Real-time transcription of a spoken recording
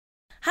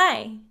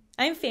Hi,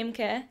 I'm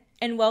Femke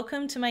and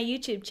welcome to my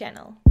YouTube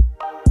channel.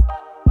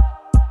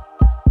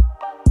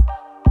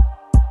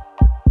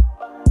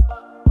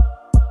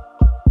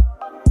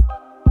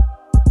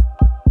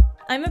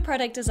 I'm a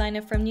product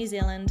designer from New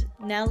Zealand,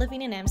 now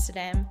living in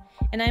Amsterdam,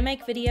 and I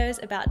make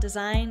videos about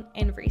design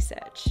and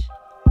research.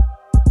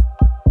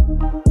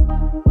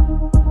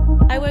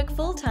 I work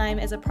full-time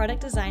as a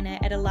product designer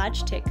at a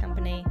large tech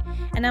company,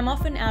 and I'm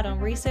often out on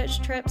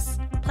research trips,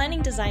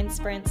 planning design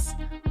sprints,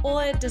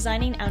 or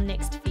designing our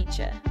next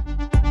feature.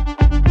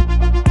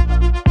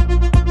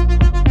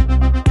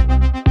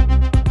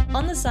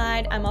 On the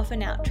side, I'm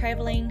often out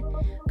traveling,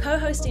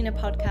 co-hosting a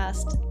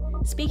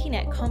podcast, speaking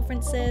at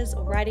conferences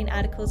or writing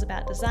articles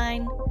about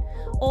design,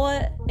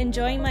 or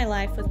enjoying my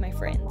life with my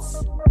friends.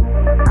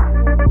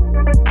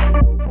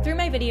 Through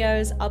my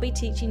videos, I'll be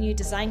teaching you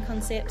design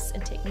concepts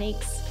and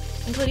techniques,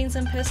 including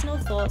some personal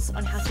thoughts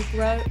on how to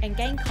grow and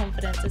gain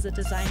confidence as a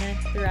designer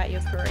throughout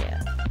your career.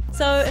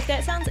 So if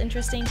that sounds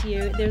interesting to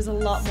you, there's a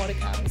lot more to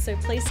come, so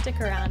please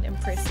stick around and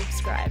press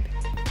subscribe.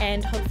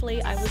 And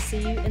hopefully I will see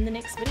you in the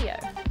next video.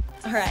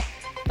 Alright,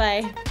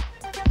 bye.